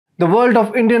The world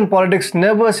of Indian politics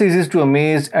never ceases to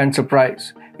amaze and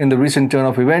surprise. In the recent turn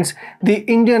of events, the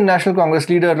Indian National Congress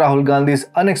leader Rahul Gandhi's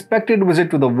unexpected visit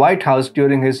to the White House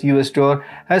during his US tour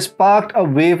has sparked a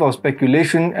wave of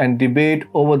speculation and debate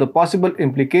over the possible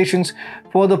implications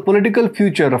for the political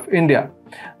future of India.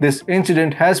 This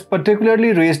incident has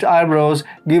particularly raised eyebrows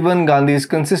given Gandhi's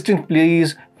consistent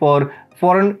pleas for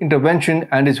foreign intervention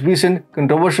and his recent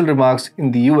controversial remarks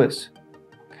in the US.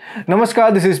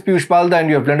 Namaskar, this is Piyush Palda and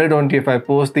you have landed on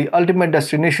TFIPost, the ultimate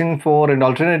destination for an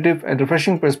alternative and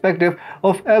refreshing perspective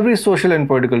of every social and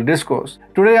political discourse.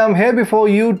 Today I am here before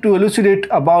you to elucidate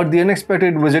about the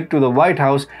unexpected visit to the White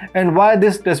House and why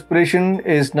this desperation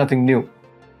is nothing new.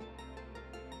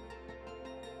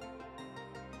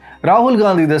 Rahul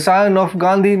Gandhi, the scion of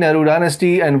Gandhi-Nehru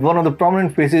dynasty and one of the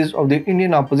prominent faces of the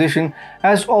Indian opposition,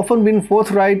 has often been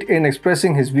forthright in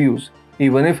expressing his views,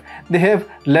 even if they have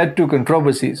led to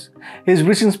controversies. His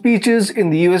recent speeches in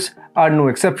the US are no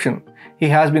exception. He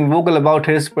has been vocal about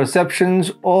his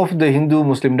perceptions of the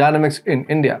Hindu-Muslim dynamics in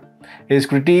India, his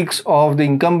critiques of the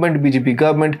incumbent BJP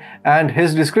government, and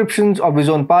his descriptions of his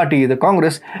own party, the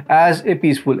Congress, as a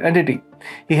peaceful entity.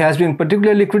 He has been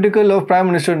particularly critical of Prime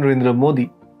Minister Narendra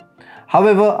Modi.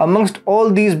 However, amongst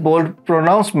all these bold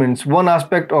pronouncements, one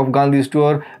aspect of Gandhi's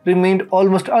tour remained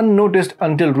almost unnoticed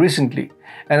until recently: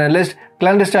 an alleged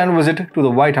clandestine visit to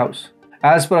the White House.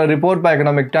 As per a report by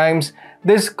Economic Times,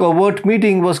 this covert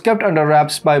meeting was kept under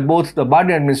wraps by both the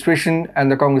Biden administration and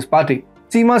the Congress party.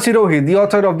 Seema Sirohi, the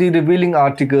author of the revealing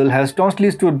article, has staunchly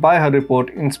stood by her report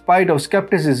in spite of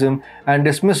skepticism and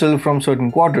dismissal from certain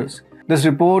quarters. This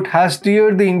report has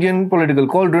stirred the Indian political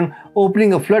cauldron,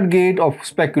 opening a floodgate of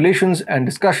speculations and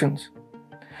discussions.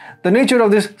 The nature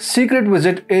of this secret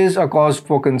visit is a cause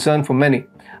for concern for many.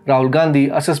 Rahul Gandhi,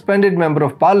 a suspended member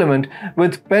of parliament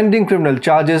with pending criminal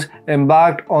charges,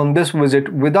 embarked on this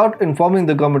visit without informing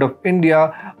the Government of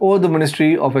India or the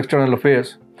Ministry of External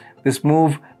Affairs. This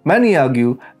move, many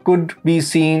argue, could be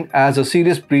seen as a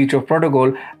serious breach of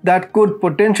protocol that could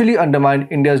potentially undermine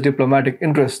India's diplomatic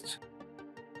interests.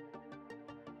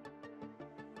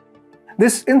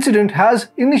 This incident has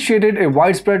initiated a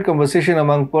widespread conversation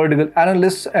among political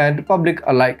analysts and public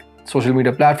alike. Social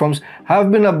media platforms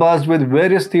have been abuzz with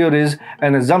various theories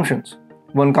and assumptions.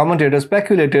 One commentator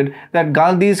speculated that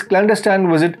Gandhi's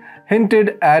clandestine visit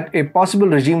hinted at a possible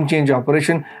regime change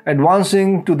operation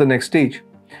advancing to the next stage.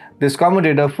 This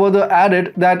commentator further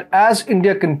added that as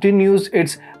India continues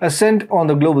its ascent on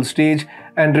the global stage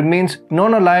and remains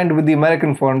non-aligned with the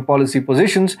American foreign policy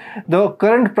positions, the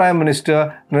current Prime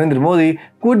Minister Narendra Modi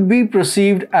could be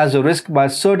perceived as a risk by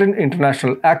certain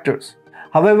international actors.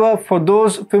 However, for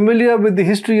those familiar with the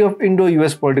history of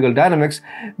Indo-US political dynamics,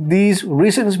 these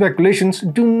recent speculations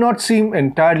do not seem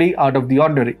entirely out of the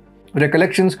ordinary.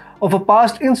 Recollections of a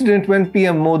past incident when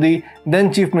PM Modi,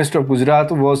 then Chief Minister of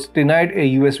Gujarat, was denied a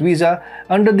US visa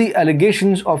under the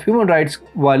allegations of human rights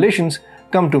violations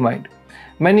come to mind.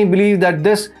 Many believe that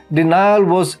this denial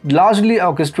was largely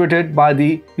orchestrated by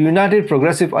the United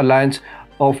Progressive Alliance,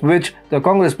 of which the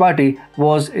Congress party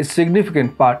was a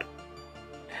significant part.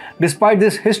 Despite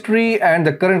this history and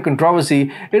the current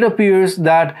controversy, it appears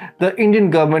that the Indian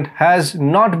government has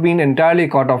not been entirely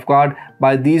caught off guard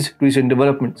by these recent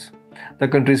developments. The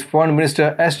country's Foreign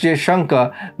Minister S.J.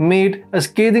 Shankar made a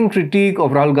scathing critique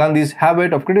of Rahul Gandhi's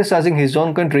habit of criticizing his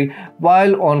own country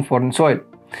while on foreign soil.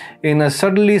 In a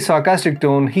subtly sarcastic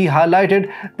tone, he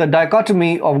highlighted the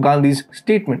dichotomy of Gandhi's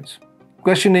statements,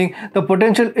 questioning the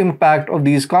potential impact of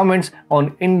these comments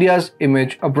on India's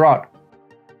image abroad.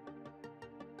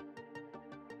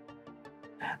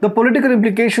 The political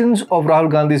implications of Rahul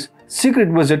Gandhi's secret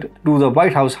visit to the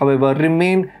White House, however,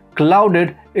 remain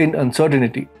clouded in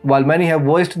uncertainty. While many have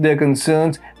voiced their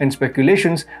concerns and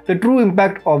speculations, the true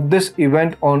impact of this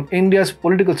event on India's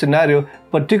political scenario,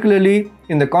 particularly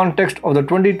in the context of the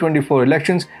 2024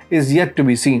 elections, is yet to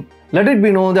be seen. Let it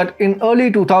be known that in early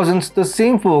 2000s, the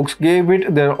same folks gave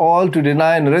it their all to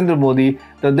deny Narendra Modi,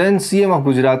 the then CM of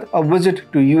Gujarat, a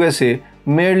visit to USA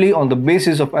merely on the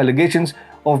basis of allegations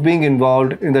of being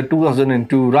involved in the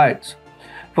 2002 riots.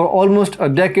 For almost a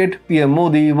decade, PM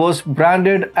Modi was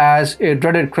branded as a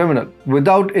dreaded criminal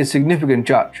without a significant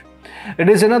charge. It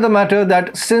is another matter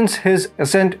that since his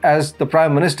ascent as the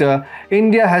Prime Minister,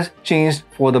 India has changed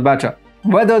for the better.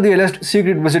 Whether the alleged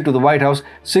secret visit to the White House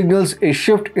signals a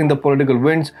shift in the political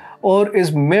winds or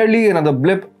is merely another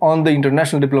blip on the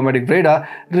international diplomatic radar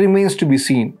remains to be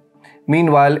seen.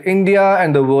 Meanwhile, India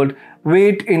and the world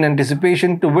wait in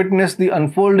anticipation to witness the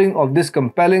unfolding of this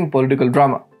compelling political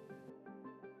drama.